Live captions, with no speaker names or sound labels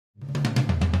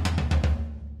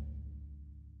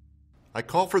I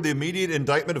call for the immediate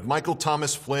indictment of Michael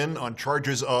Thomas Flynn on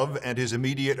charges of and his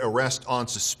immediate arrest on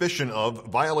suspicion of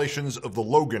violations of the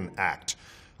Logan Act.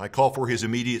 I call for his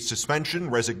immediate suspension,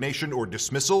 resignation, or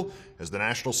dismissal as the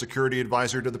National Security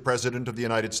Advisor to the President of the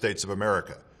United States of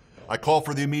America. I call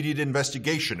for the immediate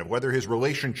investigation of whether his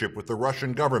relationship with the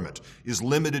Russian government is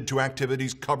limited to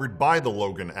activities covered by the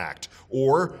Logan Act,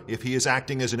 or if he is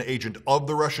acting as an agent of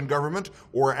the Russian government,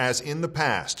 or as in the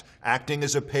past, acting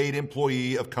as a paid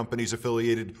employee of companies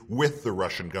affiliated with the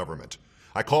Russian government.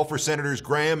 I call for Senators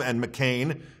Graham and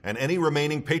McCain and any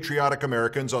remaining patriotic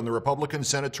Americans on the Republican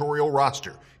senatorial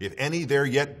roster, if any there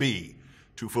yet be,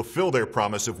 to fulfill their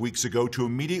promise of weeks ago to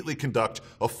immediately conduct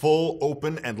a full,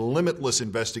 open, and limitless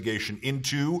investigation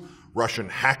into Russian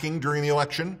hacking during the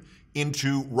election,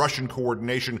 into Russian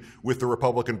coordination with the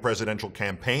Republican presidential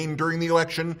campaign during the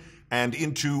election, and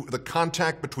into the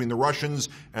contact between the Russians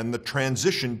and the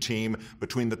transition team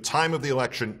between the time of the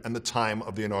election and the time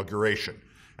of the inauguration.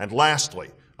 And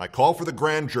lastly, I call for the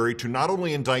grand jury to not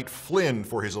only indict Flynn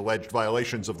for his alleged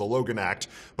violations of the Logan Act,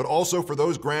 but also for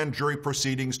those grand jury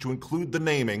proceedings to include the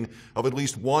naming of at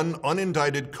least one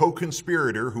unindicted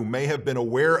co-conspirator who may have been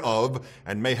aware of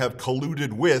and may have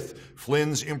colluded with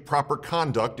Flynn's improper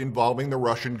conduct involving the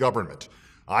Russian government.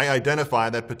 I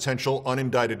identify that potential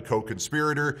unindicted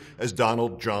co-conspirator as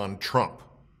Donald John Trump.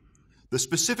 The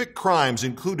specific crimes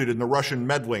included in the Russian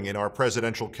meddling in our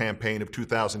presidential campaign of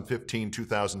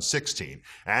 2015-2016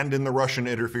 and in the Russian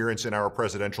interference in our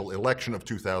presidential election of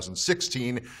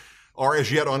 2016 are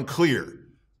as yet unclear.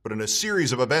 But in a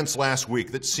series of events last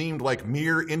week that seemed like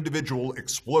mere individual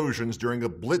explosions during a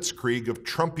blitzkrieg of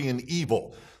Trumpian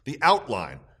evil, the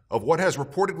outline of what has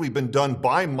reportedly been done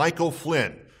by Michael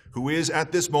Flynn, who is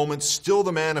at this moment still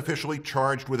the man officially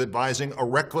charged with advising a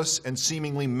reckless and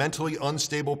seemingly mentally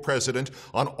unstable president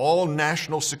on all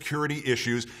national security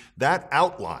issues, that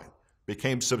outline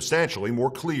became substantially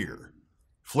more clear.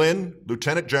 Flynn,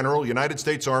 Lieutenant General, United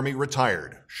States Army,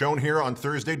 retired, shown here on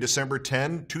Thursday, December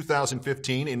 10,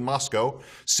 2015 in Moscow,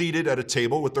 seated at a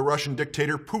table with the Russian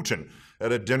dictator Putin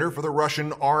at a dinner for the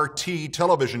Russian RT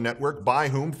television network by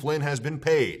whom Flynn has been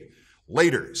paid.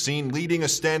 Later, seen leading a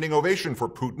standing ovation for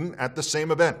Putin at the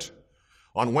same event.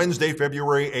 On Wednesday,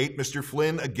 February 8, Mr.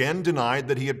 Flynn again denied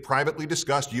that he had privately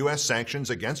discussed U.S. sanctions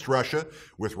against Russia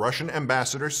with Russian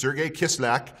Ambassador Sergei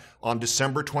Kislyak on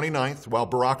December 29th while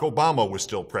Barack Obama was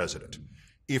still president.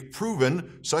 If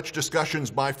proven, such discussions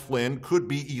by Flynn could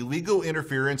be illegal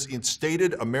interference in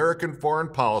stated American foreign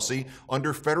policy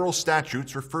under federal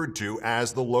statutes referred to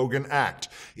as the Logan Act.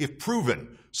 If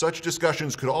proven, such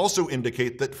discussions could also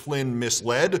indicate that Flynn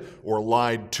misled or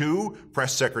lied to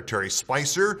Press Secretary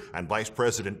Spicer and Vice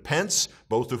President Pence,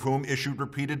 both of whom issued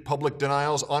repeated public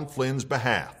denials on Flynn's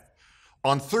behalf.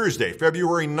 On Thursday,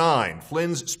 February 9,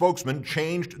 Flynn's spokesman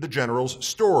changed the general's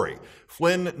story.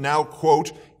 Flynn now,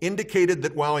 quote, indicated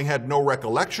that while he had no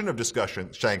recollection of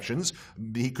discussion sanctions,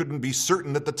 he couldn't be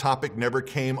certain that the topic never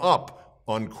came up,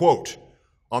 unquote.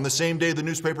 On the same day, the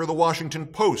newspaper The Washington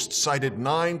Post cited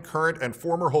 9 current and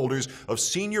former holders of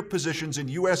senior positions in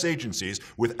U.S. agencies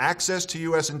with access to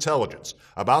U.S. intelligence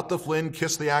about the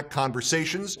Flynn-Kislyak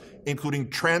conversations, including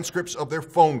transcripts of their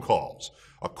phone calls.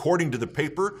 According to the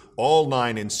paper, all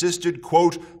 9 insisted,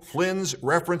 quote, Flynn's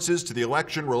references to the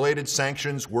election-related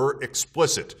sanctions were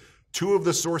explicit. 2 of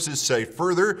the sources say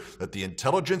further that the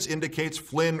intelligence indicates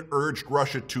Flynn urged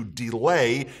Russia to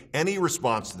delay any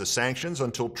response to the sanctions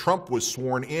until Trump was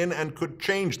sworn in and could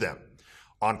change them.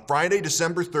 On Friday,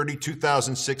 December 30,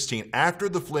 2016, after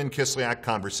the Flynn-Kislyak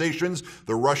conversations,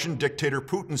 the Russian dictator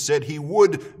Putin said he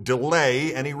would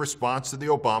delay any response to the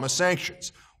Obama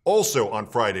sanctions. Also on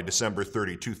Friday, December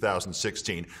 30,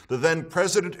 2016, the then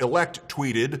president-elect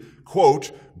tweeted, quote,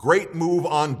 great move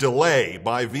on delay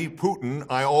by V. Putin.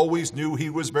 I always knew he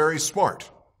was very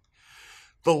smart.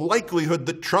 The likelihood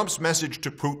that Trump's message to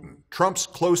Putin, Trump's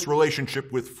close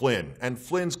relationship with Flynn, and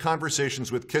Flynn's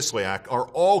conversations with Kislyak are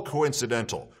all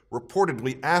coincidental,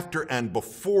 reportedly after and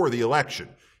before the election,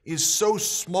 is so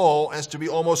small as to be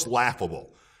almost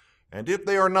laughable. And if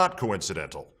they are not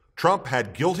coincidental, Trump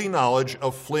had guilty knowledge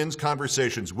of Flynn's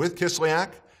conversations with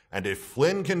Kislyak, and if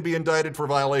Flynn can be indicted for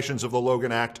violations of the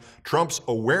Logan Act, Trump's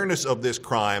awareness of this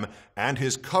crime and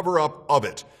his cover-up of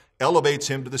it elevates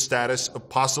him to the status of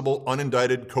possible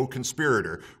unindicted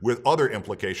co-conspirator with other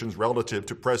implications relative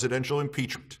to presidential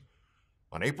impeachment.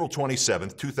 On April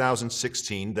 27,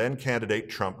 2016, then-candidate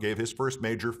Trump gave his first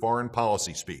major foreign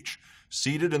policy speech,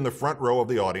 seated in the front row of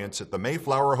the audience at the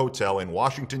Mayflower Hotel in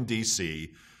Washington,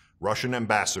 D.C., Russian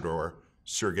Ambassador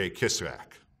Sergei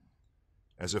Kislyak.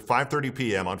 As of 5:30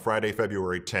 p.m. on Friday,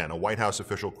 February 10, a White House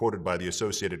official quoted by the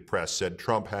Associated Press said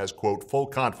Trump has, quote, full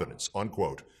confidence,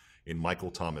 unquote, in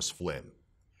Michael Thomas Flynn.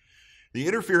 The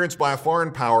interference by a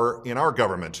foreign power in our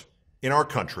government, in our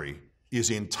country,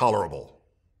 is intolerable.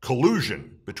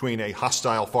 Collusion between a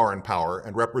hostile foreign power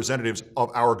and representatives of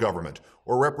our government,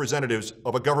 or representatives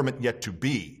of a government yet to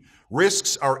be,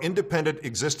 risks our independent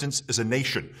existence as a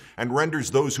nation and renders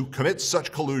those who commit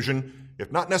such collusion,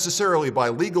 if not necessarily by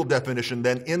legal definition,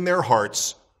 then in their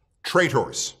hearts,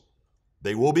 traitors.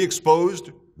 They will be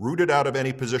exposed, rooted out of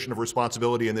any position of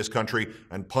responsibility in this country,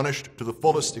 and punished to the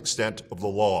fullest extent of the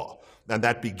law. And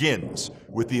that begins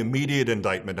with the immediate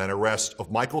indictment and arrest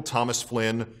of Michael Thomas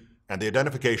Flynn and the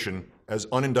identification as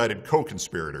unindicted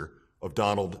co-conspirator of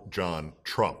Donald John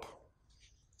Trump.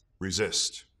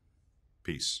 Resist.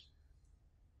 Peace.